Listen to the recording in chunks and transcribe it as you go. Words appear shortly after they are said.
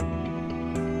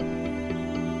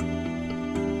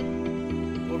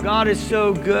God is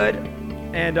so good,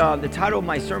 and the title of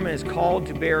my sermon is called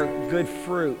To Bear Good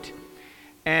Fruit.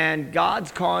 And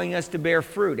God's calling us to bear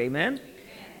fruit, amen?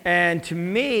 And to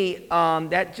me,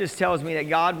 that just tells me that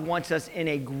God wants us in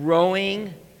a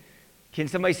growing, can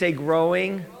somebody say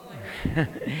growing?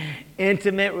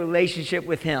 Intimate relationship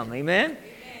with Him, amen?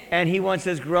 And He wants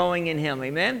us growing in Him,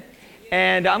 amen?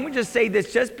 And I'm going to just say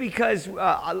this just because,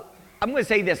 I'm going to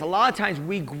say this, a lot of times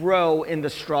we grow in the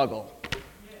struggle.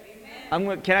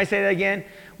 Can I say that again?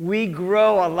 We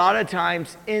grow a lot of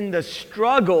times in the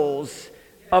struggles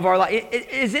of our life.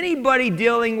 Is anybody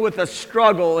dealing with a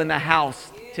struggle in the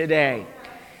house today?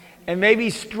 And maybe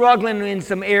struggling in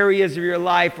some areas of your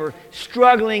life, or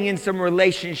struggling in some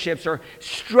relationships, or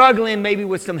struggling maybe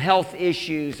with some health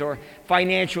issues or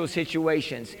financial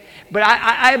situations. But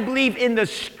I believe in the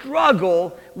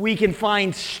struggle we can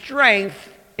find strength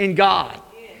in God.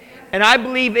 And I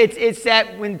believe it's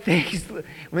that when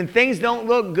things don't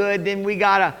look good, then we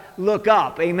gotta look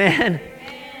up, amen?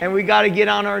 And we gotta get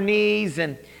on our knees,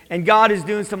 and God is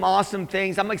doing some awesome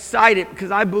things. I'm excited because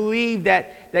I believe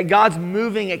that God's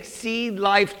moving Exceed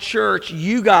Life Church,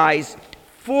 you guys,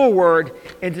 forward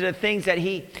into the things that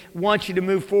He wants you to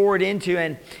move forward into,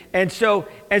 and so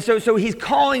He's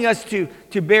calling us to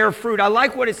bear fruit. I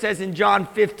like what it says in John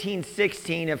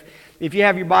 15:16. If you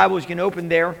have your Bibles, you can open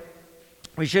there.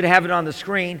 We should have it on the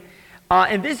screen.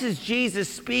 And this is Jesus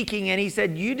speaking, and He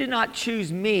said, "You did not choose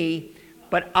me,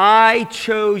 but I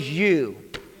chose you."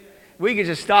 We could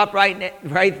just stop right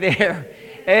there.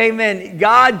 Amen.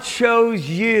 God chose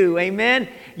you. Amen.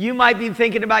 You might be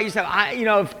thinking about yourself.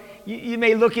 If you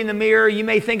may look in the mirror, you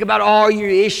may think about all your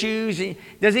issues.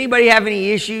 Does anybody have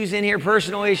any issues in here,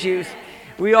 personal issues?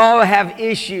 We all have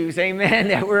issues, amen,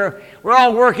 that we're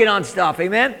all working on stuff,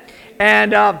 amen?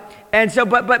 And so,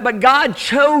 but God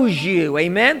chose you,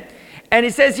 amen? And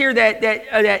it says here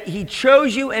that He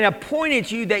chose you and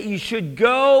appointed you that you should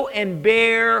go and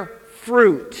bear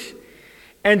fruit,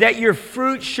 and that your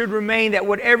fruit should remain, that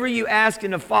whatever you ask in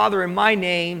the Father in my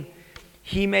name,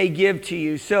 He may give to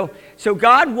you. So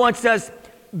God wants us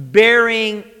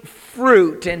bearing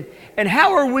fruit, and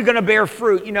how are we going to bear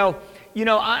fruit? You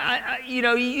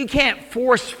can't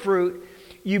force fruit.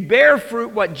 You bear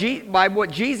fruit by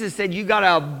what Jesus said. You got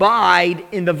to abide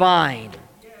in the vine.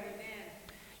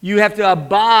 You have to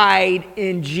abide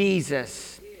in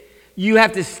Jesus. You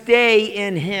have to stay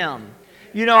in Him.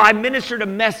 I ministered a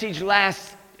message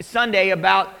last Sunday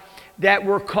about that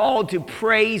we're called to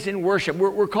praise and worship.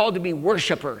 We're called to be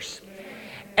worshipers.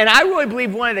 And I really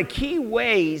believe one of the key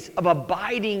ways of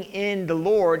abiding in the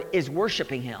Lord is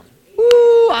worshiping Him.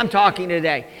 Ooh, I'm talking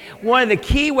today. One of the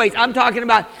key ways, I'm talking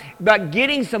about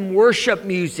getting some worship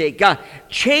music,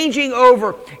 changing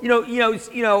over.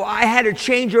 I had to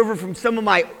change over from some of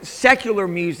my secular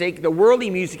music, the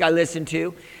worldly music I listened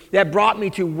to, that brought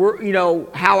me to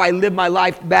how I lived my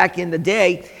life back in the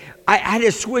day. I had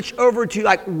to switch over to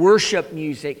like worship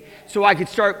music so I could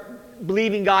start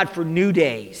believing God for new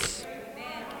days.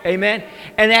 Amen.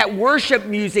 And that worship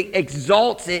music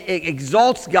exalts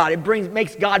God. It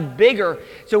makes God bigger.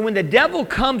 So when the devil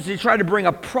comes to try to bring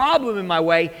a problem in my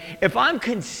way, if I'm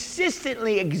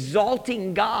consistently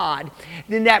exalting God,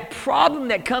 then that problem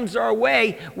that comes our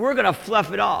way, we're going to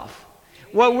fluff it off.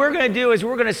 What we're going to do is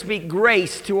we're going to speak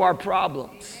grace to our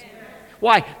problems.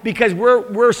 Why? Because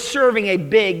we're serving a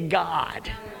big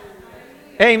God.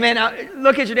 Amen. Now,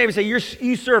 look at your neighbor and say,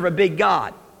 you serve a big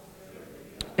God.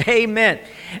 Amen.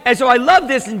 And so I love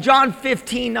this in John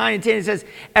 15:9 and 10. It says,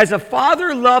 "As a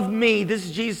Father loved me," this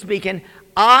is Jesus speaking,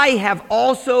 "I have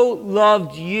also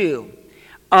loved you.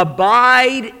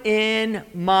 Abide in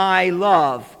my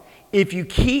love. If you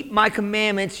keep my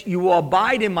commandments, you will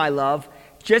abide in my love,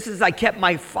 just as I kept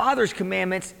my Father's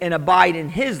commandments and abide in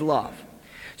His love."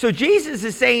 So Jesus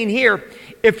is saying here,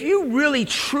 if you really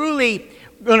truly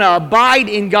going to abide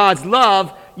in God's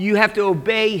love, you have to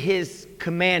obey His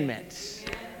commandments.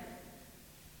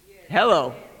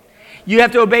 Hello. You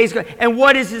have to obey His commandments. And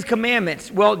what is His commandments?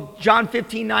 Well, John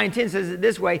 15:9-10 says it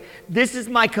this way: "This is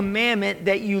my commandment,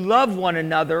 that you love one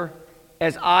another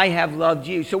as I have loved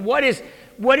you." So what is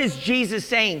Jesus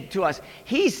saying to us?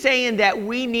 He's saying that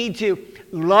we need to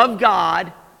love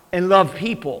God and love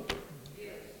people.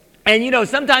 And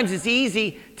sometimes it's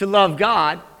easy to love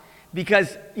God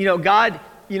because God,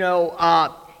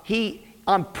 He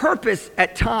on purpose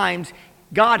at times,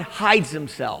 God hides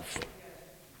Himself.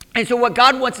 And so what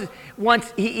God wants is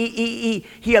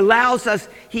He allows us,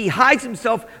 He hides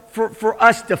Himself for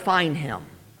us to find Him.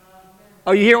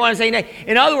 Oh, you hear what I'm saying?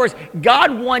 In other words,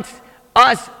 God wants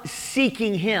us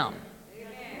seeking Him.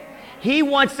 He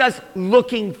wants us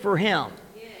looking for Him.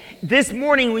 This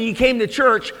morning when you came to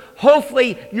church,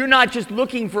 hopefully you're not just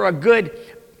looking for a good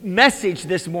message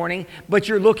this morning, but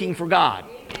you're looking for God.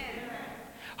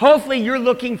 Hopefully you're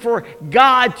looking for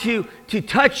God to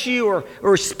touch you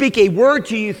or speak a word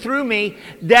to you through me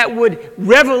that would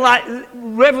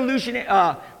revolutionize,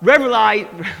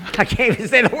 I can't even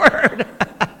say the word.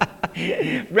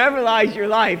 Revitalize your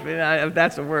life, if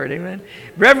that's a word, amen?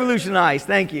 Revolutionize,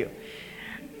 thank you.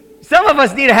 Some of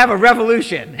us need to have a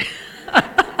revolution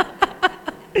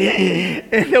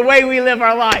in the way we live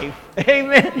our life,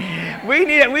 amen? We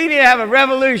need to have a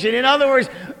revolution. In other words,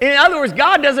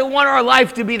 God doesn't want our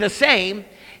life to be the same.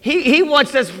 He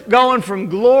wants us going from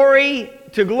glory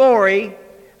to glory,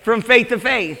 from faith to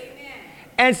faith. Amen.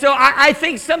 And so I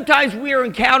think sometimes we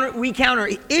encounter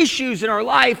issues in our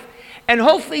life, and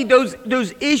hopefully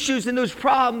those issues and those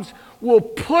problems will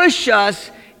push us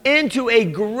into a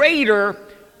greater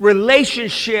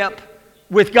relationship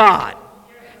with God.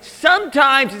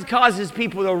 Sometimes it causes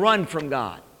people to run from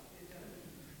God.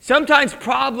 Sometimes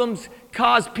problems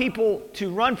cause people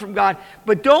to run from God,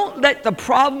 but don't let the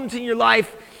problems in your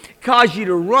life cause you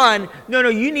to run. No,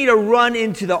 you need to run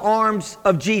into the arms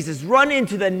of Jesus. Run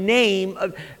into the name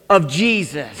of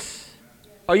Jesus.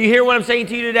 Are you hearing what I'm saying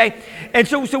to you today? And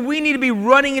so we need to be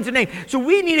running into the name. So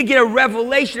we need to get a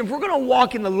revelation. If we're going to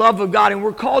walk in the love of God, and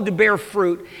we're called to bear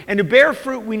fruit, and to bear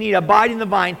fruit we need to abide in the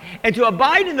vine, and to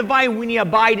abide in the vine we need to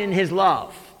abide in His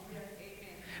love.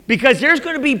 Because there's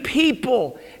going to be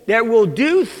people that will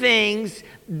do things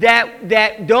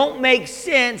that don't make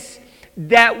sense,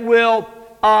 that will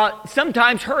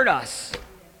sometimes hurt us.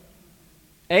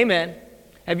 Amen.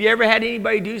 Have you ever had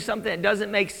anybody do something that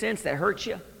doesn't make sense, that hurts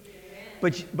you?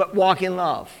 But walk in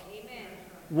love. Amen.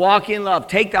 Walk in love.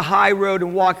 Take the high road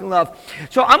and walk in love.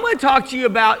 So I'm going to talk to you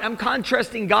about, I'm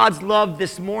contrasting God's love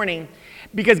this morning,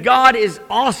 because God is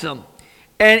awesome.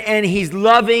 And He's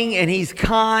loving and He's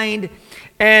kind.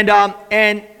 And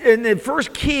the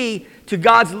first key to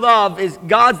God's love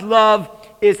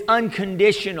is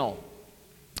unconditional.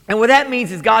 And what that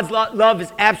means is God's love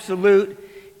is absolute,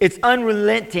 it's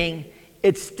unrelenting,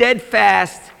 it's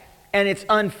steadfast, and it's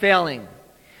unfailing.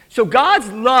 So God's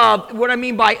love, what I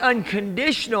mean by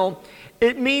unconditional,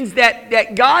 it means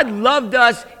that God loved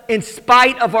us in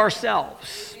spite of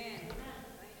ourselves.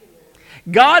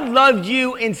 God loved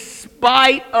you in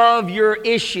spite of your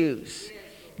issues.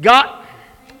 God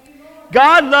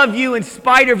loved you in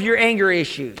spite of your anger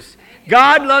issues.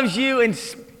 God loves you in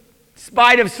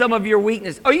spite of some of your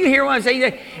weakness. Are you hearing what I'm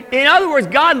saying? In other words,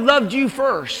 God loved you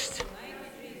first.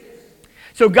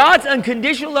 So God's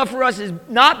unconditional love for us is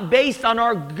not based on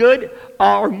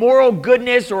our moral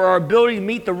goodness or our ability to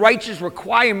meet the righteous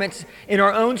requirements in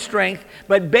our own strength,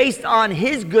 but based on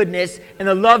His goodness and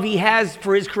the love He has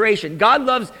for His creation. God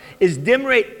loves is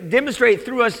demonstrated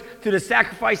through us through the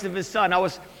sacrifice of His Son. I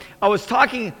was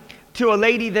talking to a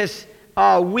lady this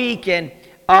week, and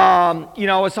I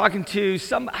was talking to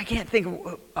I can't think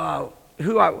of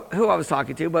who I was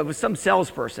talking to, but it was some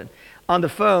salesperson on the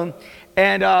phone.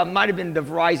 And might have been the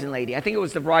Verizon lady. I think it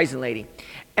was the Verizon lady.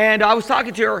 And I was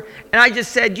talking to her, and I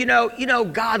just said,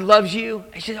 God loves you.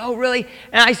 I said, oh, really?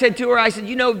 And I said to her,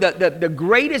 the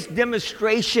greatest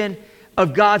demonstration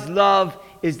of God's love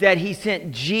is that He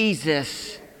sent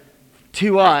Jesus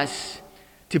to us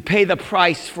to pay the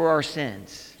price for our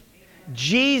sins.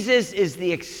 Jesus is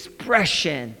the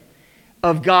expression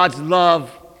of God's love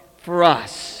for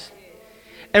us.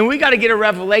 And we got to get a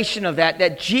revelation of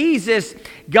that Jesus,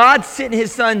 God sent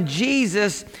His Son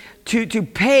Jesus to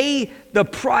pay the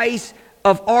price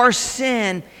of our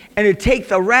sin and to take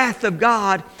the wrath of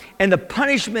God and the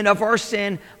punishment of our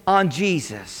sin on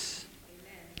Jesus.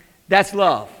 That's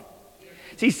love.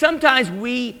 See, sometimes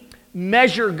we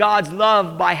measure God's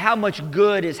love by how much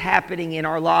good is happening in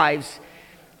our lives.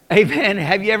 Amen.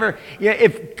 Have you ever,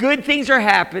 if good things are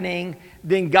happening,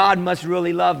 then God must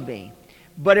really love me.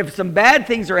 But if some bad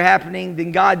things are happening,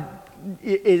 then God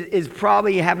is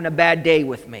probably having a bad day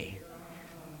with me.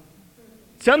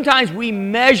 Sometimes we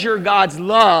measure God's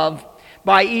love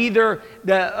by either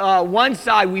the one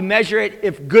side, we measure it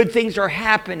if good things are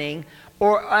happening,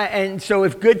 and so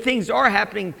if good things are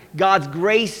happening, God's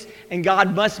grace and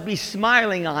God must be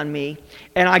smiling on me,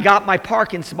 and I got my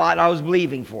parking spot I was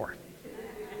believing for.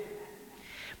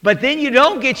 But then you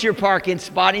don't get your parking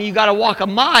spot, and you got to walk a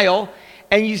mile.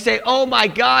 And you say, oh my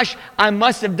gosh, I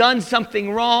must have done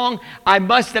something wrong. I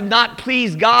must have not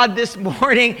pleased God this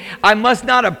morning. I must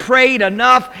not have prayed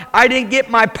enough. I didn't get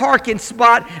my parking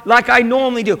spot like I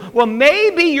normally do. Well,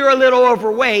 maybe you're a little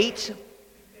overweight.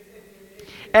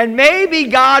 And maybe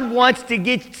God wants to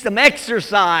get some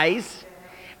exercise.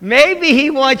 Maybe He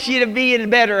wants you to be in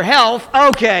better health.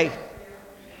 Okay.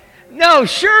 No,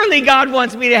 surely God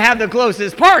wants me to have the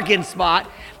closest parking spot.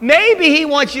 Maybe he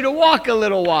wants you to walk a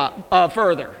little while,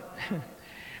 further.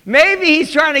 Maybe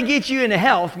he's trying to get you into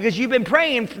health because you've been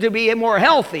praying to be more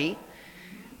healthy.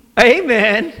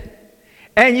 Amen.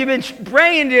 And you've been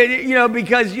praying to,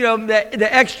 because, the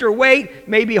extra weight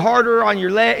may be harder on your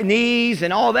knees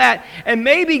and all that. And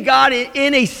maybe God,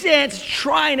 in a sense,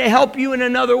 trying to help you in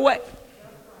another way.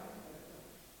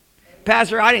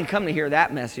 Pastor, I didn't come to hear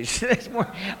that message.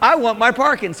 I want my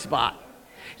parking spot.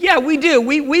 Yeah, we do.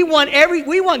 We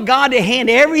want God to hand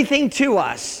everything to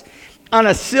us on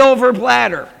a silver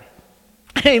platter.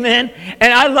 Amen.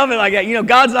 And I love it like that.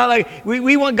 God's not like,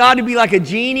 we want God to be like a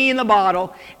genie in the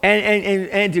bottle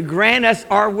and to grant us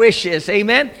our wishes.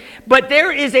 Amen. But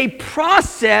there is a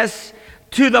process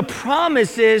to the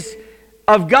promises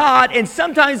of God, and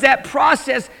sometimes that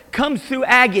process comes through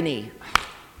agony.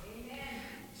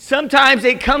 Sometimes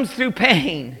it comes through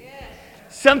pain.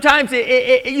 Sometimes,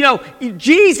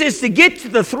 Jesus, to get to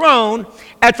the throne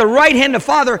at the right hand of the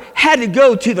Father, had to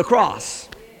go to the cross.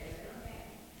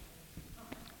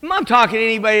 I'm talking to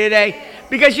anybody today.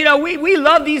 Because, we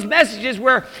love these messages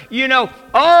where,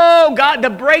 oh, God, the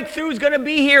breakthrough is going to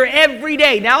be here every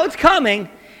day. Now it's coming,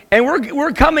 and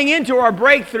we're coming into our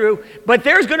breakthrough, but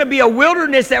there's going to be a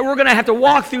wilderness that we're going to have to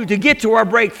walk through to get to our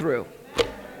breakthrough.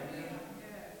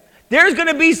 There's going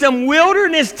to be some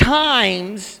wilderness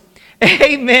times,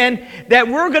 amen, that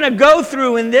we're going to go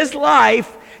through in this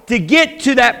life to get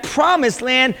to that promised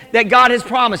land that God has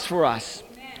promised for us.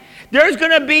 There's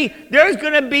going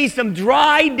to be some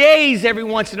dry days every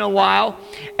once in a while,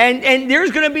 and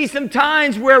there's going to be some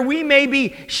times where we may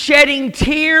be shedding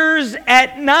tears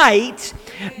at night,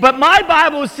 but my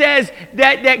Bible says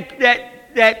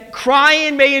that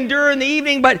crying may endure in the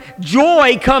evening, but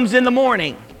joy comes in the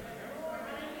morning.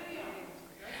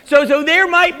 So there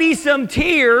might be some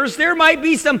tears, there might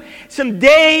be some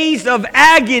days of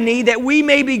agony that we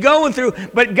may be going through,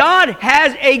 but God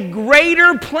has a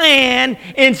greater plan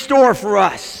in store for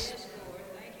us.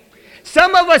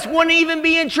 Some of us wouldn't even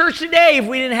be in church today if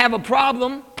we didn't have a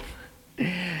problem.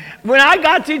 When I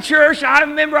got to church, I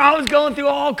remember I was going through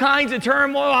all kinds of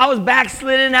turmoil. I was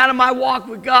backsliding out of my walk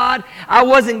with God. I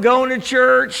wasn't going to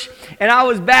church, and I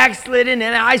was backsliding,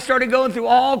 and I started going through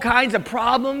all kinds of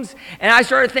problems, and I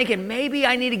started thinking, maybe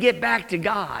I need to get back to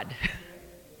God.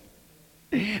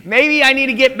 Maybe I need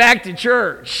to get back to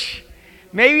church.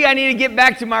 Maybe I need to get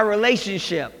back to my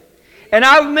relationship. And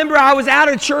I remember I was out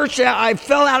of church. I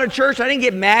fell out of church. I didn't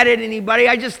get mad at anybody.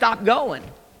 I just stopped going.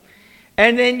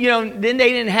 And then, then they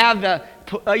didn't have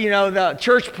the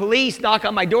church police knock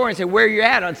on my door and say, where are you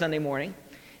at on Sunday morning?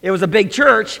 It was a big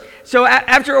church. So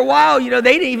after a while, they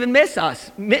didn't even miss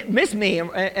me.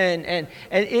 And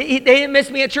they didn't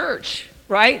miss me at church,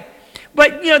 right?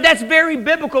 But, that's very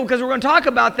biblical because we're going to talk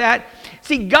about that.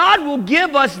 See, God will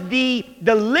give us the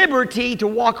liberty to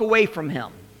walk away from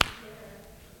him.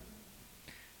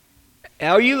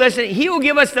 Are you listening? He will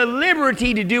give us the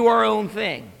liberty to do our own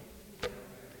thing.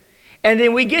 And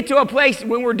then we get to a place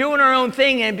when we're doing our own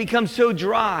thing and it becomes so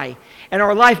dry and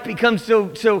our life becomes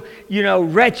so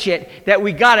wretched that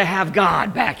we got to have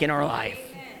God back in our life.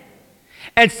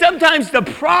 And sometimes the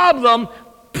problem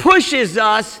pushes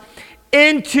us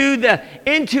into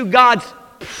God's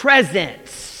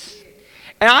presence.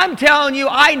 And I'm telling you,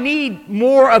 I need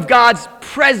more of God's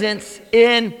presence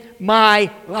in my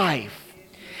life.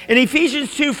 In Ephesians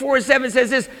 2:4-7 says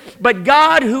this, but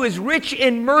God, who is rich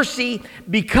in mercy,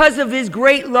 because of his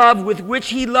great love with which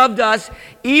he loved us,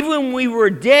 even when we were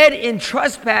dead in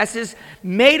trespasses,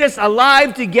 made us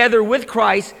alive together with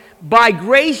Christ. By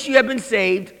grace you have been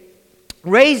saved,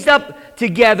 raised up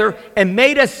together, and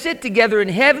made us sit together in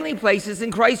heavenly places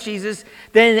in Christ Jesus,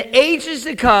 that in the ages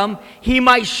to come he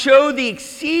might show the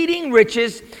exceeding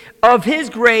riches of his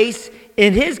grace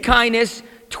in his kindness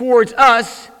towards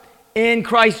us in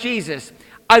Christ Jesus.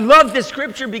 I love this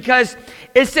scripture because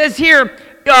it says here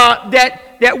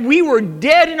that we were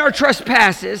dead in our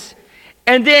trespasses,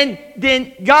 and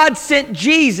then God sent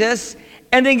Jesus,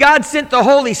 and then God sent the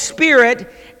Holy Spirit,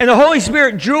 and the Holy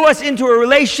Spirit drew us into a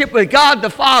relationship with God the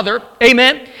Father.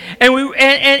 Amen.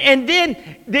 And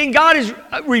then God is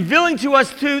revealing to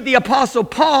us through the Apostle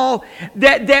Paul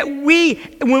that we,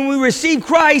 when we receive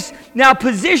Christ, now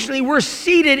positionally we're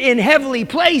seated in heavenly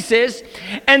places,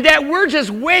 and that we're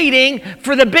just waiting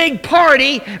for the big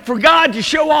party for God to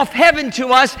show off heaven to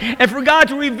us and for God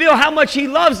to reveal how much he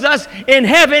loves us in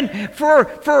heaven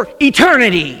for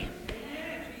eternity.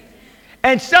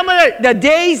 And some of the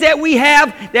days that we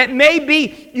have that may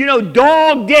be,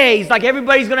 dog days, like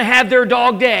everybody's going to have their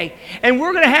dog day. And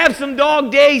we're going to have some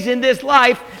dog days in this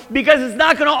life because it's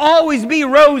not going to always be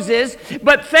roses.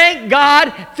 But thank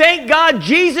God,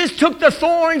 Jesus took the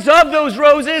thorns of those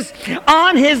roses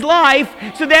on his life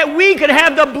so that we could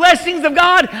have the blessings of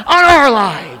God on our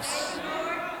lives.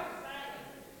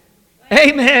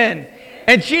 Amen.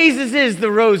 And Jesus is the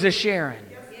rose of Sharon.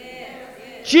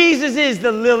 Jesus is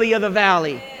the lily of the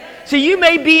valley. So you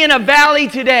may be in a valley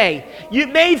today.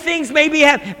 Things may be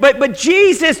happening, but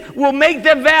Jesus will make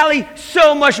the valley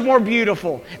so much more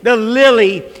beautiful. The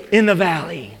lily in the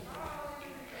valley.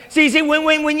 See,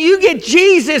 when you get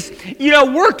Jesus,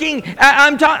 working,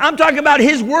 I'm talking about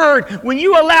his word. When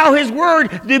you allow his word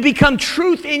to become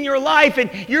truth in your life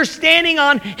and you're standing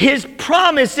on his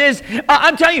promises,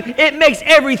 I'm telling you, it makes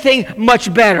everything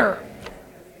much better.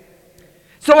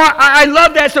 So I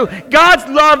love that. So God's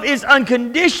love is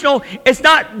unconditional. It's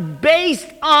not based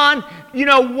on,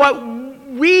 what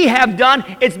we have done.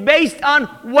 It's based on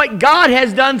what God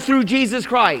has done through Jesus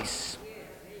Christ.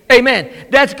 Amen.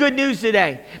 That's good news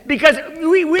today. Because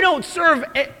we don't serve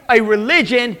a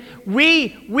religion.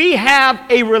 We have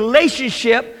a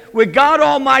relationship with God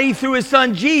Almighty through his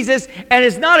son Jesus. And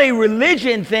it's not a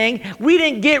religion thing. We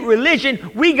didn't get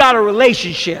religion. We got a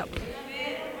relationship.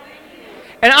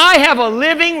 And I have a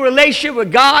living relationship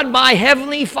with God, my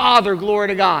heavenly Father, glory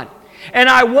to God. And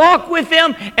I walk with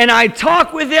him, and I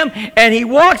talk with him, and he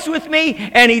walks with me,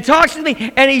 and he talks with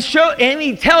me, and he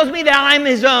tells me that I'm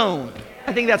his own.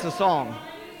 I think that's a song.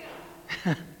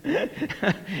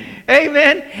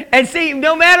 Amen. And see,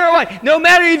 no matter what, no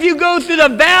matter if you go through the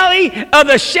valley of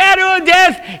the shadow of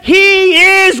death, he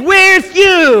is with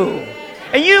you.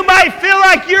 And you might feel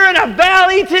like you're in a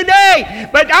valley today,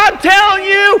 but I'm telling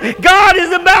you, God is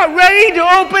about ready to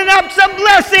open up some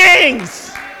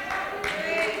blessings.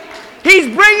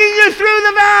 He's bringing you through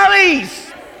the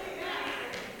valleys.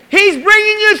 He's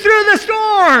bringing you through the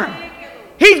storm.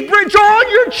 He's drawing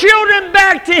your children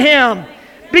back to him.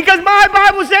 Because my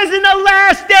Bible says in the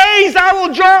last days,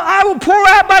 I will pour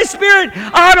out my spirit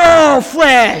on all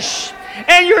flesh.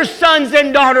 And your sons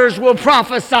and daughters will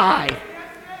prophesy.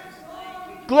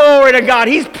 Glory to God.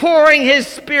 He's pouring his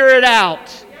spirit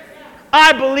out.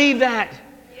 I believe that.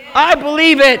 I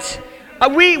believe it.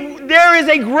 There is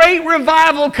a great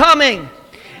revival coming.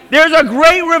 There's a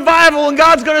great revival, and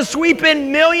God's going to sweep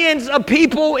in millions of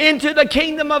people into the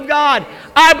kingdom of God.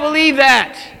 I believe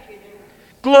that.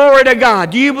 Glory to God.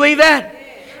 Do you believe that?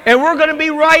 And we're going to be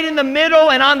right in the middle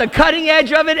and on the cutting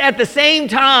edge of it at the same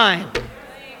time.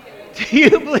 Do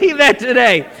you believe that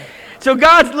today? So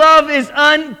God's love is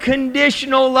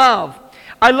unconditional love.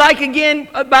 I like again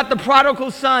about the prodigal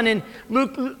son in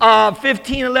Luke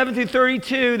 15, 11 through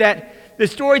 32, that the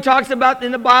story talks about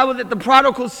in the Bible that the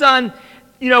prodigal son,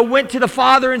 went to the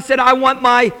father and said, I want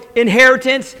my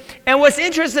inheritance. And what's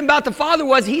interesting about the father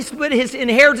was he split his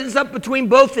inheritance up between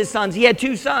both his sons. He had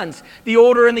two sons, the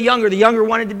older and the younger. The younger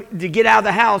wanted to get out of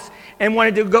the house and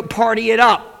wanted to go party it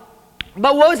up.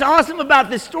 But what was awesome about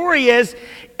this story is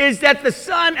that the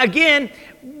son, again,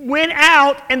 went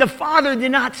out and the father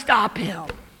did not stop him.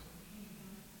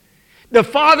 The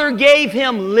father gave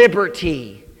him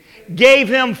liberty, gave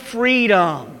him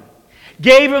freedom,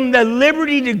 gave him the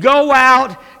liberty to go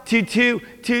out to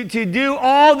do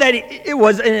all that it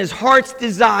was in his heart's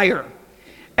desire.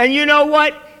 And you know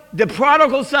what? The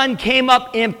prodigal son came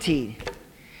up empty.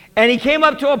 And he came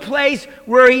up to a place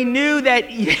where he knew that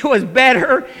it was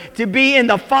better to be in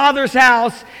the Father's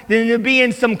house than to be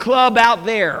in some club out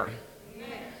there.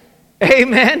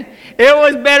 Amen. It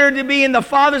was better to be in the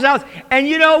Father's house. And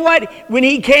you know what? When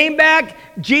he came back,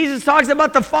 Jesus talks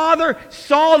about the Father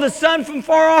saw the Son from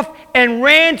far off and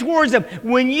ran towards him.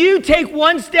 When you take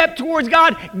one step towards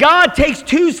God, God takes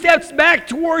two steps back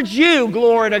towards you.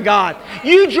 Glory to God.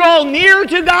 You draw near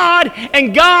to God,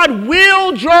 and God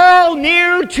will draw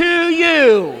near to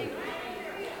you.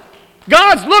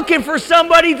 God's looking for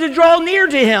somebody to draw near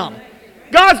to him.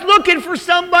 God's looking for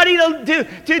somebody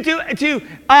to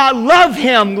love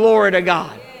him, glory to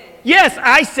God. Yes,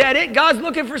 I said it. God's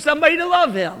looking for somebody to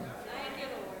love him.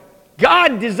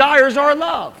 God desires our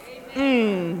love.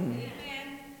 You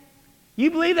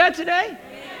believe that today?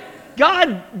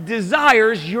 God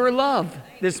desires your love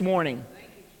this morning.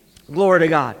 Glory to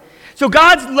God. So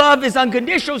God's love is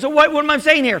unconditional. So what am I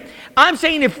saying here? I'm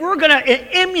saying if we're going to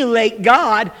emulate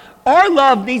God, our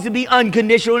love needs to be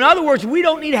unconditional. In other words, we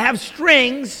don't need to have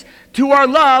strings to our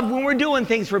love when we're doing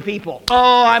things for people.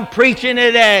 Oh, I'm preaching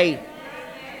today.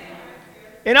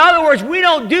 In other words, we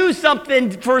don't do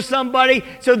something for somebody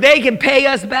so they can pay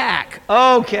us back.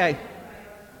 Okay.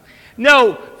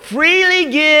 No,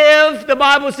 freely give, the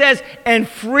Bible says, and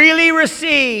freely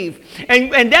receive.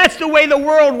 And that's the way the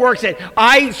world works it.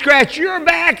 I scratch your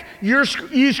back,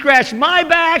 you scratch my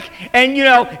back,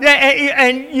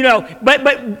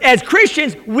 but as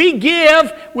Christians, we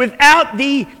give without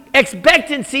the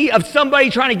expectancy of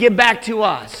somebody trying to give back to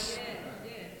us.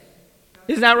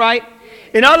 Isn't that right?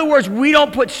 In other words, we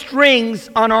don't put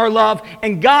strings on our love,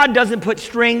 and God doesn't put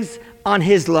strings on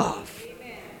his love.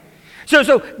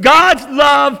 So God's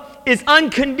love is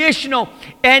unconditional,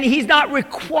 and he's not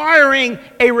requiring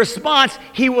a response.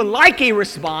 He would like a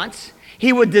response.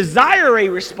 He would desire a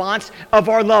response of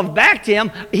our love back to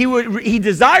him. He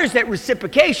desires that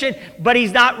reciprocation, but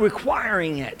he's not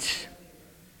requiring it.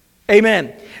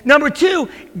 Amen. Number 2,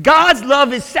 God's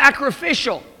love is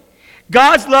sacrificial.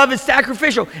 God's love is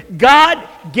sacrificial. God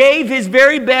gave his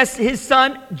very best, his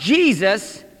son,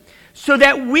 Jesus, so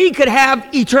that we could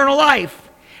have eternal life.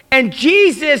 And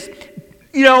Jesus,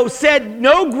 said,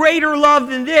 no greater love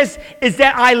than this is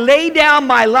that I lay down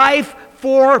my life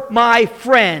for my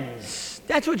friends.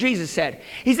 That's what Jesus said.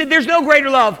 He said, there's no greater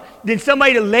love than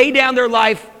somebody to lay down their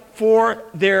life for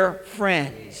their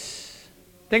friends.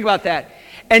 Think about that.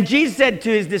 And Jesus said to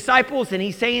his disciples, and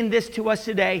he's saying this to us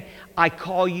today, I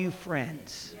call you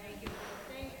friends.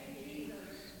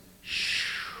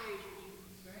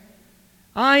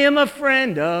 I am a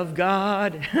friend of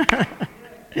God.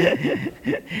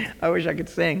 I wish I could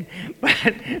sing. But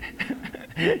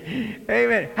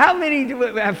amen. How many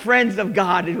friends of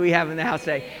God did we have in the house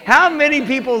today? How many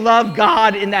people love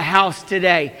God in the house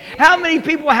today? How many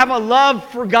people have a love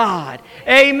for God?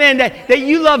 Amen. That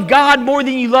you love God more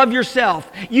than you love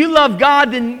yourself. You love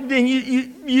God than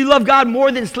you love God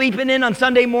more than sleeping in on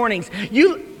Sunday mornings.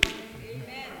 You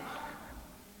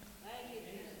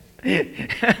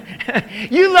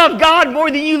love God more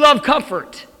than you love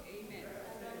comfort.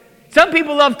 Some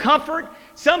people love comfort.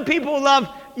 Some people love,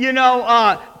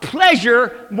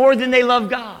 pleasure more than they love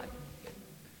God.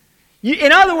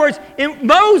 In other words, in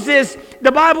Moses,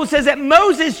 the Bible says that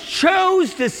Moses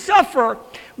chose to suffer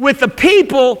with the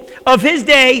people of his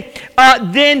day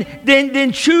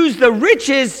than choose the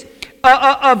riches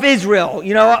of Israel,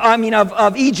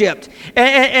 of Egypt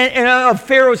and of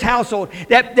Pharaoh's household.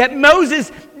 That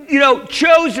Moses,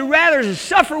 chose to rather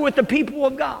suffer with the people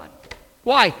of God.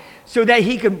 Why? So that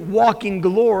he could walk in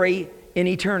glory in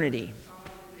eternity.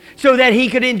 So that he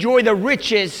could enjoy the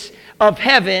riches of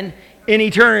heaven in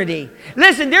eternity.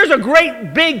 Listen, there's a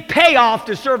great big payoff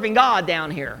to serving God down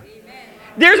here.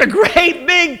 There's a great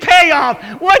big payoff.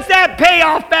 What's that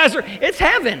payoff, Pastor? It's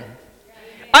heaven.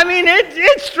 I mean,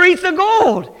 it's streets of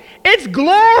gold. It's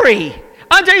glory.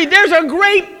 I'll tell you, there's a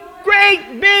great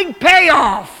big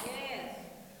payoff.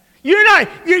 You're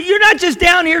not just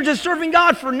down here just serving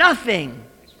God for nothing.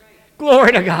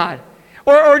 Glory to God.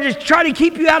 Or just try to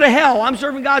keep you out of hell. I'm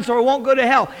serving God so I won't go to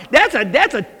hell.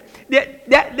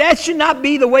 That should not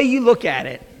be the way you look at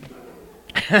it.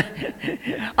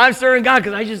 I'm serving God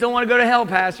because I just don't want to go to hell,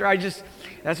 Pastor.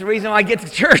 That's the reason I get to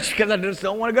church, because I just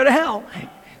don't want to go to hell.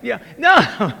 Yeah.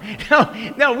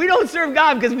 No, we don't serve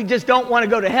God because we just don't want to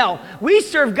go to hell. We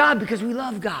serve God because we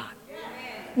love God.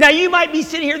 Now, you might be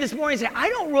sitting here this morning and say, I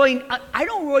don't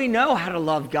really know how to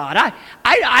love God.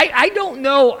 I don't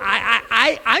know.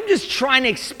 I'm just trying to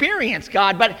experience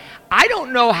God, but I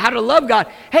don't know how to love God.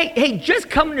 Hey, just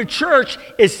coming to church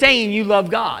is saying you love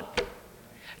God.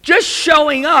 Just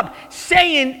showing up,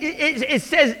 saying, it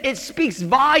says, it speaks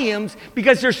volumes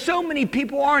because there's so many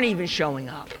people aren't even showing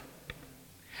up.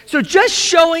 So just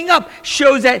showing up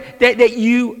shows that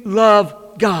you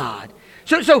love God.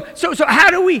 So how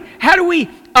do we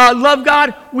love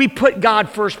God? We put God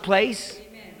first place.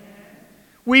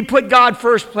 We put God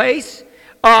first place.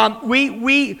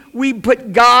 We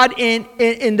put God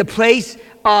in the place.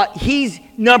 He's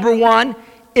number one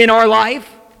in our life.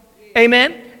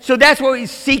 Amen. So that's why we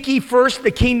seek ye first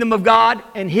the kingdom of God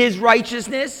and his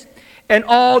righteousness, and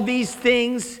all these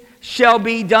things shall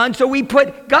be done. So we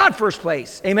put God first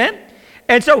place. Amen.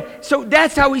 And so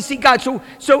that's how we seek God.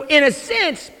 So in a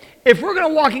sense, if we're going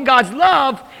to walk in God's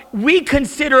love, we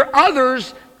consider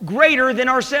others greater than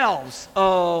ourselves.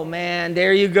 Oh, man,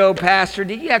 there you go, Pastor.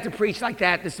 Did you have to preach like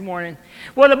that this morning?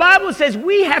 Well, the Bible says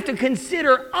we have to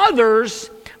consider others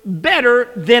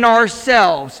better than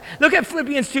ourselves. Look at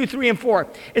Philippians 2, 3, and 4.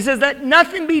 It says, let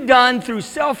nothing be done through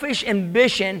selfish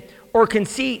ambition or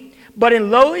conceit, but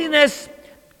in lowliness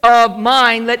of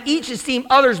mind, let each esteem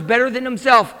others better than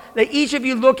himself. Let each of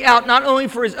you look out not only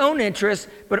for his own interests,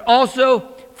 but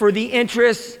also for the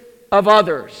interests of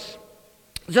others.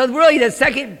 So really the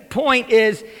second point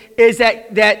is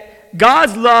that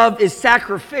God's love is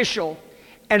sacrificial.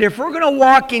 And if we're going to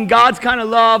walk in God's kind of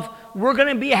love, we're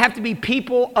going to have to be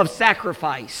people of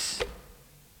sacrifice.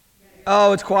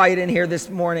 Oh, it's quiet in here this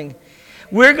morning.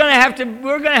 We're going to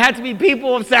have to be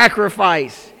people of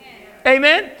sacrifice.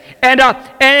 Amen?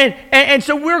 And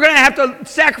so we're going to have to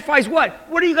sacrifice what?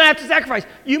 What are you going to have to sacrifice?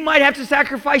 You might have to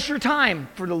sacrifice your time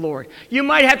for the Lord. You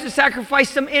might have to sacrifice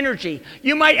some energy.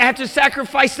 You might have to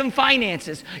sacrifice some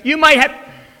finances. You might have...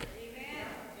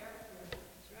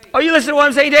 Oh, you listen to what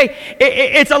I'm saying today?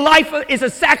 It's a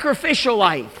sacrificial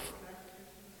life.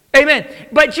 Amen.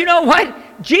 But you know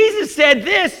what? Jesus said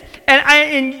this,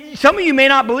 and some of you may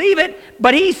not believe it,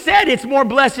 but he said it's more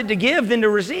blessed to give than to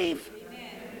receive.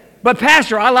 But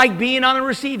Pastor, I like being on the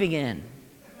receiving end.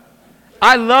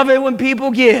 I love it when people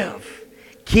give.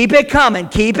 Keep it coming,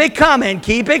 keep it coming,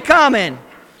 keep it coming.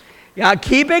 Yeah,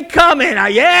 keep it coming.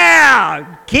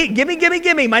 Yeah.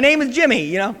 Give me. My name is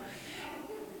Jimmy,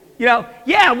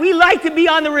 yeah, we like to be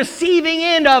on the receiving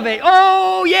end of it.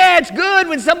 Oh, yeah, it's good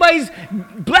when somebody's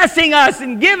blessing us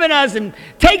and giving us and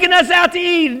taking us out to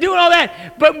eat and doing all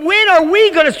that. But when are we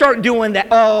going to start doing that?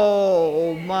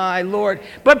 Oh, my Lord.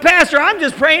 But Pastor, I'm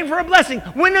just praying for a blessing.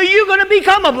 When are you going to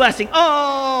become a blessing?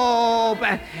 Oh,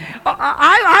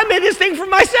 I'm in this thing for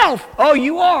myself. Oh,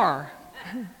 you are.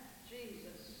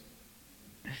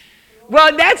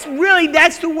 Well, that's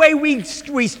the way we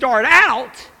start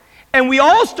out. And we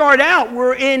all start out,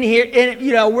 we're in here, and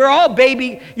we're all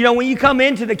baby. When you come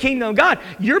into the kingdom of God,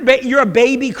 you're a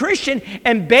baby Christian,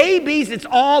 and it's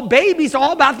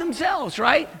all about themselves,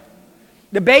 right?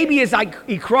 The baby is like,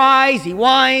 he cries, he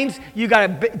whines, you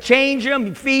got to change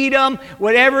him, feed him,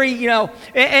 whatever,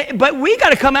 But we got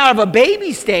to come out of a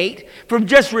baby state from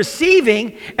just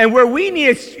receiving, and where we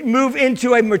need to move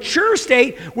into a mature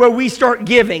state where we start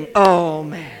giving. Oh,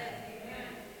 man.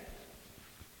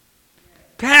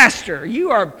 Pastor, you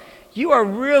are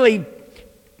really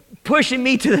pushing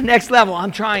me to the next level. I'm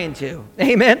trying to.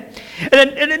 Amen.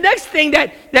 And the next thing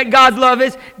that God's love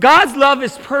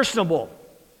is personable.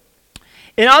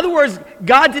 In other words,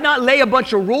 God did not lay a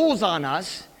bunch of rules on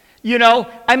us.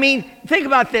 Think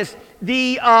about this.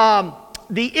 The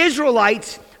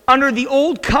Israelites under the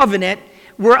old covenant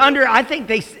were under, I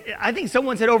think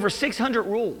someone said over 600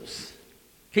 rules.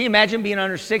 Can you imagine being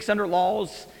under 600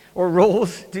 laws or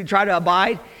rules to try to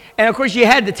abide? And of course you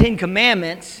had the 10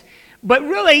 Commandments, but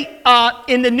really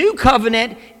in the new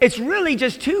covenant, it's really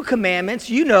just 2 commandments.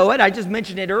 You know it, I just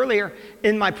mentioned it earlier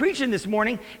in my preaching this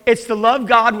morning. It's to love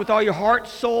God with all your heart,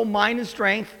 soul, mind, and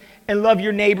strength, and love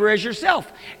your neighbor as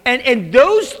yourself. And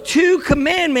those 2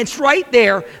 commandments right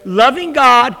there, loving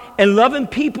God and loving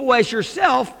people as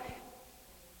yourself,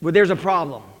 well, there's a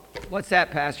problem. What's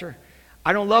that, Pastor?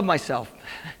 I don't love myself.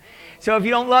 So if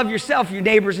you don't love yourself, your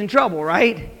neighbor's in trouble,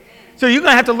 right? So you're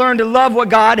going to have to learn to love what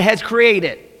God has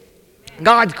created.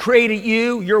 God created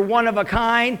you. You're one of a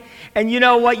kind. And you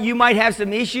know what? You might have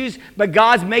some issues, but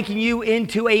God's making you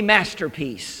into a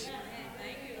masterpiece.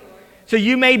 So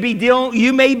you may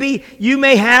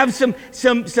have some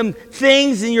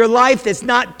things in your life that's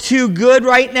not too good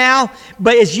right now,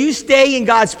 but as you stay in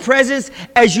God's presence,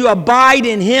 as you abide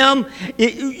in Him,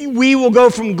 we will go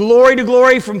from glory to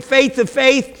glory, from faith to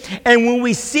faith, and when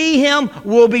we see Him,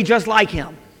 we'll be just like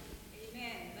Him.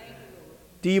 Amen.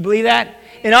 Do you believe that?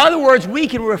 In other words, we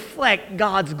can reflect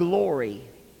God's glory.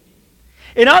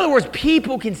 In other words,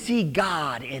 people can see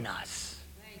God in us.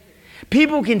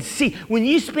 People can see. When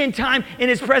you spend time in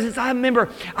His presence, I remember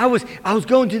I was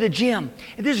going to the gym,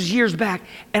 and this was years back,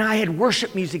 and I had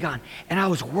worship music on, and I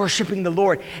was worshiping the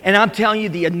Lord. And I'm telling you,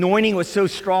 the anointing was so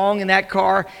strong in that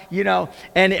car,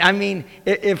 and I mean,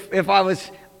 if I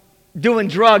was doing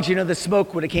drugs, the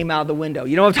smoke would have came out of the window.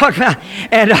 You know what I'm talking about?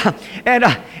 And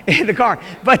in the car.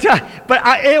 But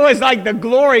it was like the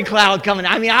glory cloud coming.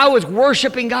 I mean, I was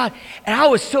worshiping God, and I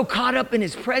was so caught up in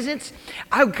His presence.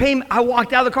 I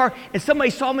walked out of the car, and somebody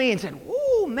saw me and said,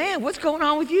 "Ooh, man, what's going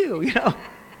on with you?"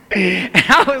 And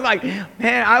I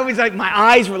was like, my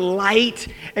eyes were light,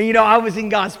 and I was in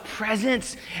God's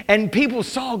presence, and people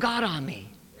saw God on me.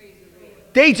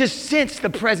 They just sensed the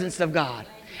presence of God.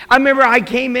 I remember I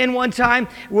came in one time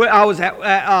where I was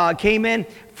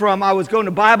I was going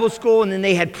to Bible school, and then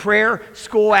they had prayer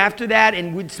school after that,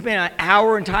 and we'd spend an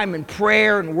hour in time in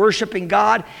prayer and worshiping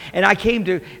God. And I came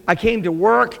to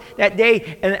work that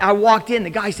day, and I walked in. The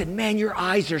guy said, "Man, your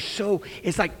eyes are so,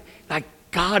 it's like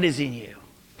God is in you."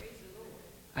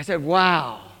 I said,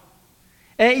 "Wow."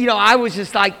 And I was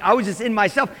just in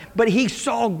myself, but he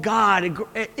saw God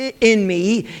in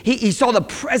me. He saw the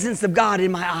presence of God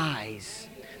in my eyes.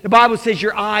 The Bible says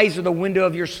your eyes are the window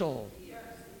of your soul.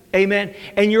 Amen.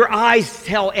 And your eyes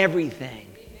tell everything.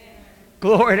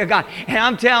 Glory to God. And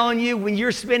I'm telling you, when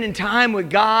you're spending time with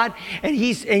God and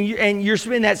you're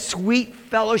spending that sweet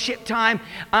fellowship time,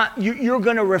 you're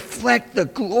going to reflect the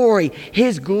glory,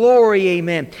 His glory,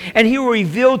 amen. And He will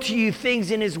reveal to you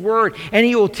things in His Word, and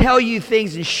He will tell you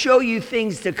things and show you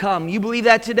things to come. You believe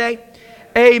that today?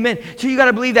 Amen. So you got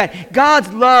to believe that.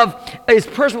 God's love is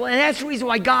personal, and that's the reason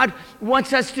why God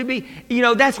wants us to be,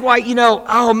 that's why,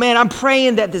 oh man, I'm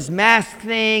praying that this mask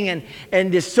thing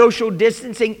and this social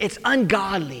distancing, it's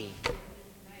ungodly.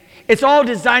 It's all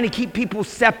designed to keep people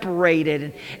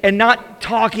separated and not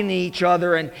talking to each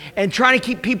other and trying to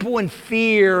keep people in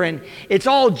fear. And it's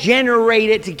all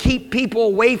generated to keep people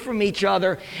away from each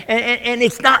other. And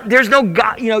it's not, there's no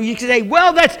God, you can say,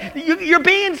 well, you're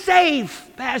being safe,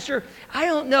 Pastor. I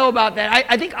don't know about that.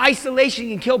 I think isolation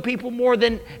can kill people more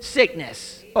than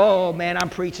sickness. Oh man, I'm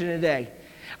preaching today.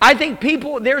 I think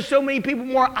there's so many people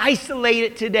more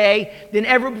isolated today than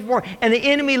ever before. And the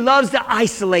enemy loves to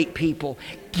isolate people.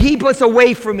 Keep us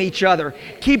away from each other.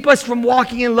 Keep us from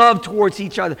walking in love towards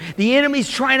each other. The enemy's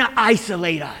trying to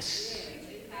isolate us.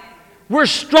 We're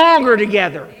stronger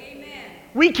together.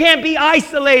 We can't be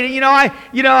isolated.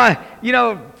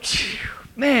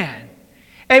 Man.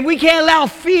 And we can't allow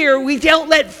fear. We don't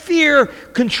let fear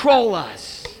control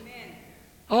us.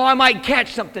 Oh, I might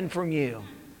catch something from you.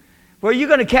 Well, you're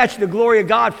going to catch the glory of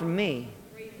God from me.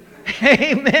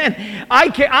 Amen.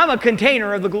 I'm a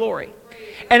container of the glory.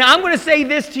 And I'm going to say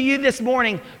this to you this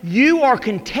morning. You are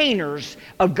containers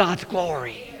of God's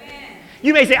glory.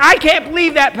 You may say, I can't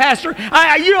believe that, Pastor.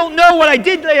 You don't know what I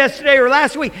did yesterday or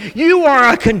last week. You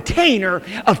are a container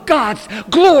of God's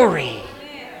glory.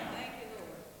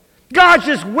 God's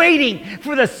just waiting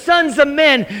for the sons of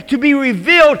men to be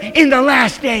revealed in the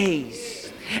last days.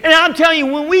 And I'm telling you,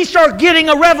 when we start getting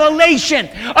a revelation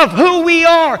of who we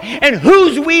are and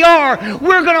whose we are,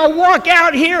 we're going to walk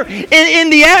out here in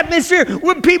the atmosphere.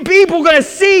 People are going to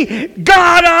see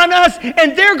God on us,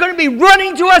 and they're going to be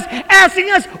running to us, asking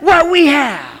us what we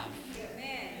have.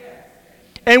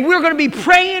 And we're going to be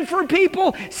praying for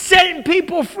people, setting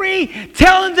people free,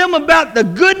 telling them about the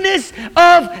goodness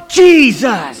of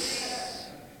Jesus.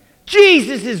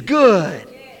 Jesus is good.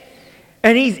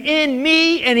 And He's in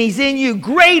me and He's in you.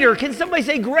 Greater, can somebody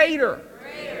say greater?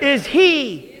 Is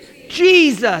He,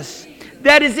 Jesus,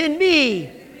 that is in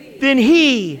me than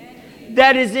he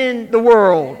that is in the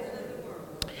world.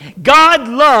 God's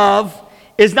love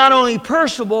is not only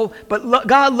personable, but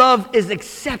God's love is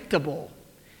acceptable.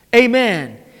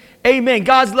 Amen. Amen.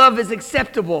 God's love is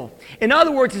acceptable. In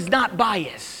other words, it's not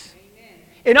biased.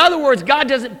 In other words, God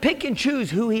doesn't pick and choose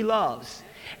who He loves.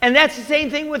 And that's the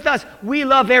same thing with us. We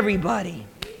love everybody.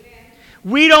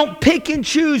 We don't pick and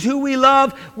choose who we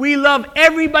love. We love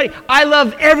everybody. I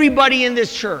love everybody in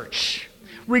this church.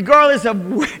 Regardless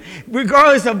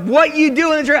of what you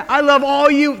do in the church, I love all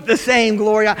you the same,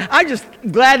 Gloria. I'm just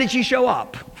glad that you show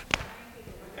up.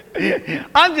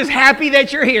 I'm just happy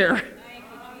that you're here.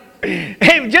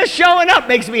 Hey, just showing up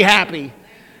makes me happy.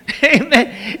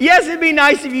 Amen. Yes, it'd be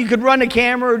nice if you could run a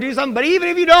camera or do something, but even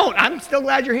if you don't, I'm still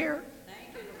glad you're here.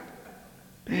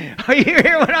 Are you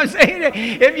hearing what I'm saying?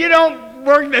 If you don't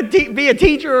be a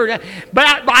teacher,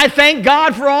 but I thank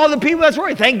God for all the people that's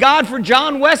working. Thank God for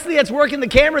John Wesley that's working the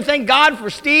camera. Thank God for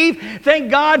Steve.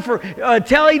 Thank God for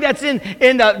Telly that's in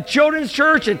the children's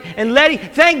church and Letty.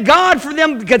 Thank God for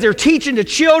them because they're teaching the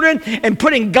children and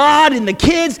putting God in the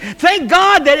kids. Thank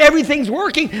God that everything's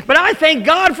working. But I thank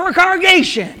God for a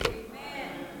congregation.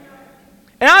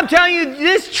 And I'm telling you,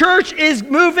 this church is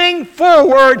moving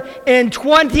forward in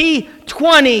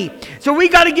 2020. So we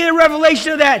got to get a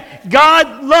revelation of that.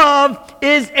 God's love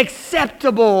is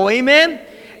acceptable. Amen?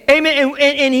 Amen.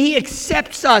 And He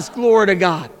accepts us. Glory to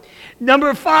God.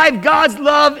 Number 5, God's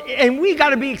love, and we got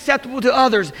to be acceptable to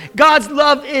others. God's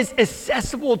love is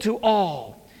accessible to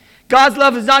all. God's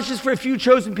love is not just for a few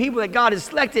chosen people that God has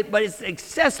selected, but it's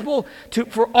accessible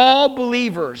for all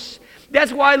believers.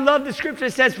 That's why I love the scripture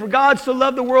that says, for God so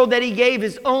loved the world that He gave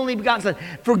His only begotten Son.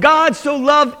 For God so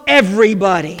loved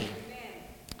everybody.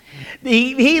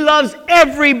 He loves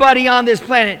everybody on this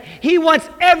planet. He wants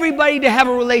everybody to have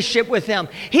a relationship with Him.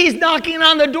 He's knocking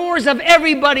on the doors of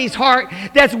everybody's heart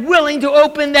that's willing to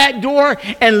open that door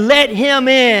and let Him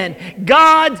in.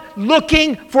 God's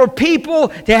looking for people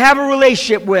to have a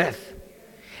relationship with.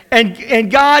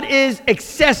 And God is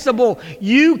accessible.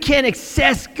 You can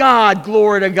access God,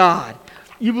 glory to God.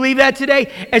 You believe that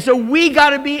today? And so we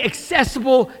got to be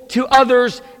accessible to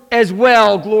others as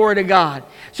well, glory to God.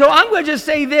 So I'm going to just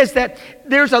say this, that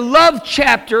there's a love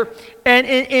chapter and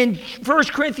in 1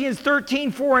 Corinthians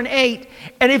 13, 4 and 8.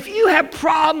 And if you have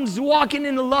problems walking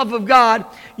in the love of God,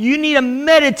 you need to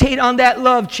meditate on that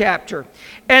love chapter.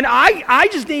 And I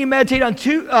just need to meditate on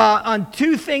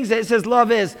two things that it says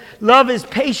love is. Love is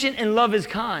patient and love is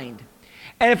kind.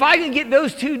 And if I can get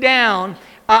those two down,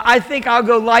 I think I'll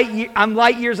go I'm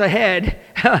light years ahead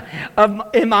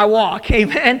in my walk.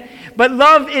 Amen. But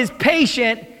love is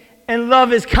patient and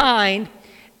love is kind,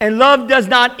 and love does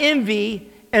not envy,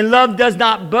 and love does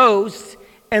not boast,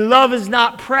 and love is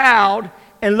not proud,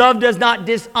 and love does not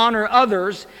dishonor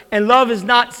others, and love is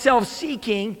not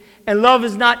self-seeking, and love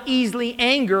is not easily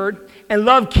angered, and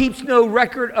love keeps no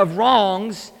record of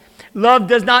wrongs. Love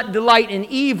does not delight in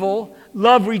evil.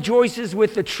 Love rejoices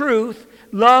with the truth.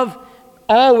 Love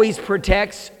always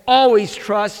protects, always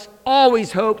trusts,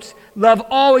 always hopes. Love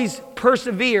always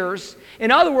perseveres.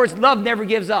 In other words, love never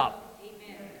gives up.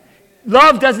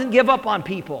 Love doesn't give up on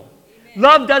people.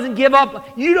 Love doesn't give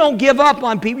up. You don't give up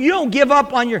on people. You don't give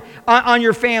up on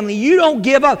your family. You don't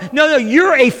give up. No,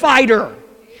 you're a fighter.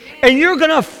 And you're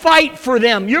going to fight for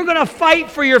them. You're going to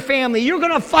fight for your family. You're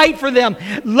going to fight for them.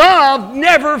 Love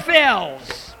never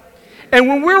fails. And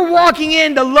when we're walking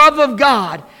in the love of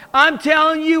God, I'm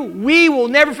telling you, we will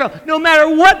never fail. No matter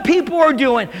what people are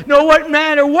doing, no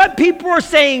matter what people are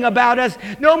saying about us,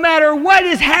 no matter what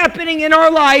is happening in our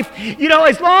life,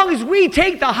 as long as we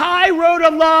take the high road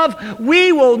of love,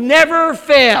 we will never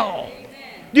fail.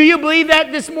 Do you believe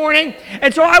that this morning?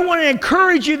 And so I want to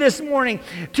encourage you this morning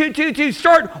to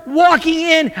start walking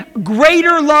in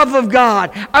greater love of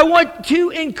God. I want to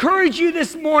encourage you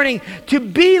this morning to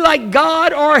be like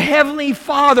God, our Heavenly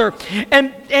Father,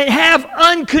 and have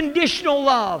unconditional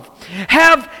love,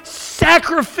 have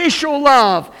sacrificial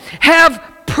love, have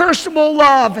personal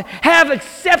love, have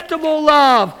acceptable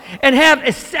love, and have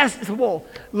accessible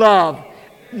love,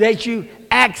 that you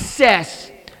access,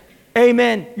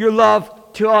 amen, your love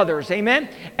to others. Amen.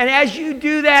 And as you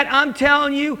do that, I'm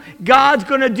telling you, God's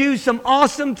going to do some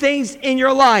awesome things in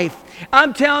your life.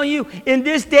 I'm telling you, in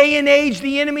this day and age,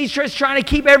 the enemy's just trying to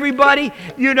keep everybody,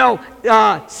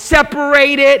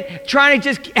 separated, trying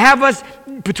to just have us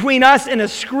between us and a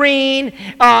screen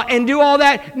and do all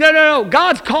that. No.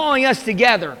 God's calling us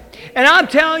together. And I'm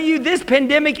telling you, this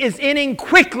pandemic is ending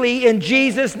quickly in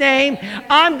Jesus' name.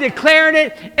 I'm declaring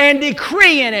it and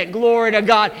decreeing it, glory to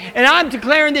God. And I'm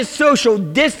declaring this social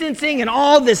distancing and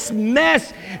all this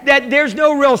mess, that there's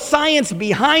no real science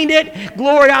behind it.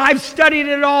 Glory to God, I've studied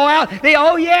it all out.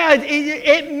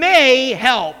 It may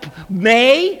help.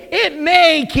 It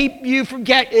may keep you from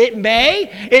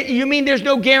you mean there's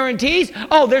no guarantees?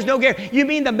 Oh, there's no guarantee. You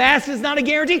mean the mask is not a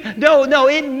guarantee? No,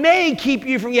 it may keep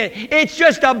you from getting it. It's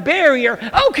just a barrier.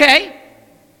 Okay.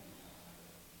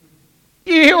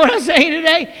 You hear what I'm saying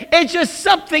today? It's just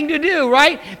something to do,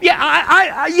 right?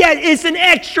 Yeah, it's an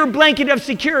extra blanket of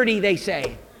security, they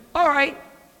say. All right.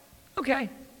 Okay.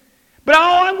 But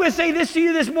I'm going to say this to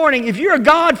you this morning. If you're a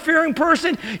God-fearing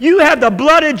person, you have the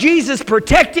blood of Jesus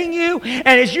protecting you.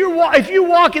 And if you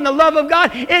walk in the love of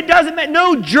God, it doesn't matter.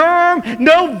 No germ,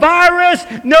 no virus,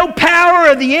 no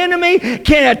power of the enemy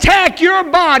can attack your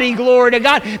body, glory to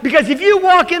God. Because if you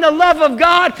walk in the love of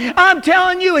God, I'm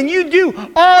telling you, and you do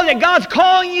all that God's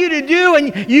calling you to do,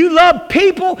 and you love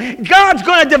people, God's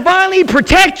going to divinely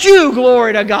protect you,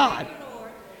 glory to God.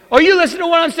 Are you listening to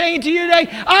what I'm saying to you today?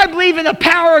 I believe in the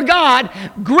power of God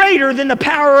greater than the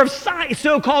power of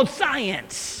so-called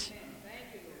science.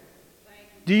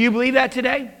 Do you believe that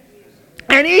today?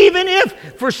 And even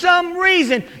if for some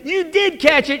reason you did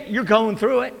catch it, you're going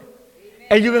through it.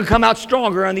 And you're going to come out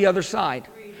stronger on the other side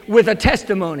with a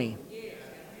testimony.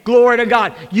 Glory to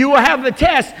God. You will have the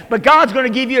test, but God's going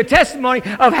to give you a testimony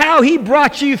of how He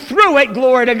brought you through it.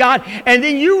 Glory to God. And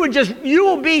then you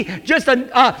will be just a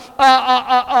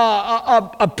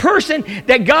person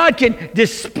that God can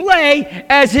display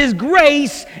as His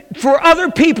grace for other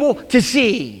people to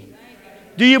see.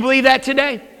 Do you believe that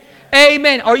today?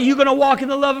 Amen. Are you going to walk in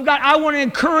the love of God? I want to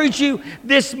encourage you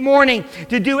this morning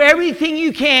to do everything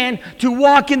you can to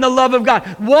walk in the love of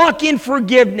God. Walk in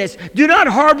forgiveness. Do not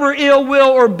harbor ill will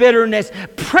or bitterness.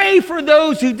 Pray for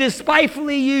those who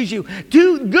despitefully use you.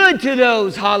 Do good to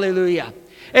those. Hallelujah.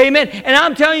 Amen. And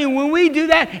I'm telling you, when we do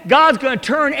that, God's going to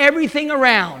turn everything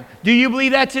around. Do you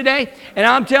believe that today? And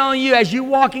I'm telling you, as you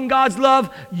walk in God's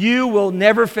love, you will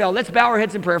never fail. Let's bow our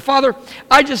heads in prayer. Father,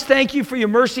 I just thank you for your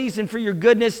mercies and for your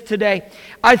goodness today.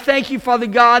 I thank you, Father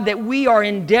God, that we are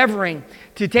endeavoring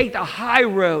to take the high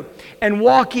road and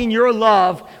walk in your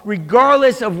love,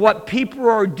 regardless of what people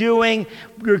are doing,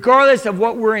 regardless of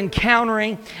what we're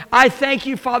encountering. I thank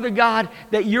you, Father God,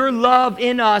 that your love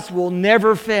in us will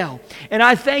never fail. And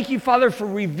I thank you, Father, for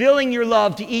revealing your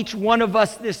love to each one of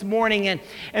us this morning.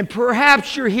 And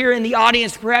perhaps you're here in the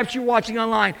audience, perhaps you're watching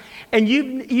online, and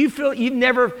you feel you've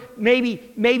never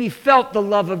maybe felt the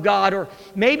love of God, or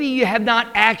maybe you have not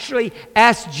actually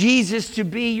asked Jesus to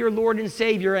be your Lord and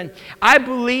Savior. And I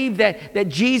believe that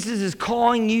Jesus is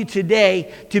calling you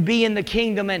today to be in the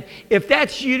kingdom. And if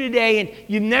that's you today and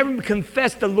you've never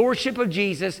confessed the lordship of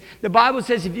Jesus, the Bible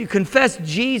says if you confess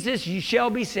Jesus, you shall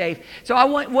be saved. So I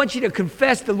want you to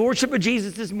confess the lordship of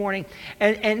Jesus this morning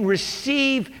and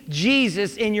receive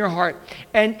Jesus in your heart.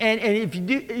 And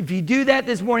if you do that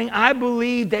this morning, I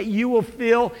believe that you will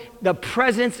feel the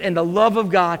presence and the love of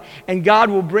God, and God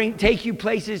will take you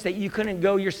places that you couldn't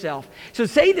go yourself. So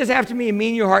say this after me and mean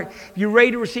in your heart. If you're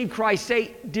ready to receive Christ,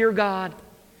 say, "Dear God,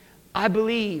 I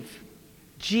believe,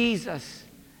 Jesus,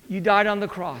 you died on the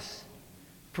cross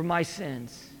for my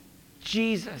sins.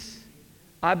 Jesus,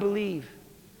 I believe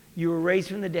you were raised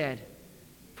from the dead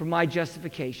for my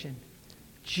justification.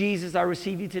 Jesus, I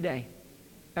receive you today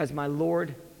as my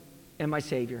Lord and my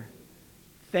Savior.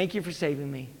 Thank you for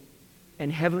saving me.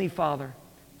 And Heavenly Father,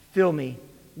 fill me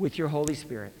with your Holy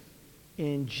Spirit."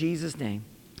 In Jesus' name,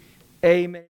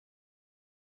 amen.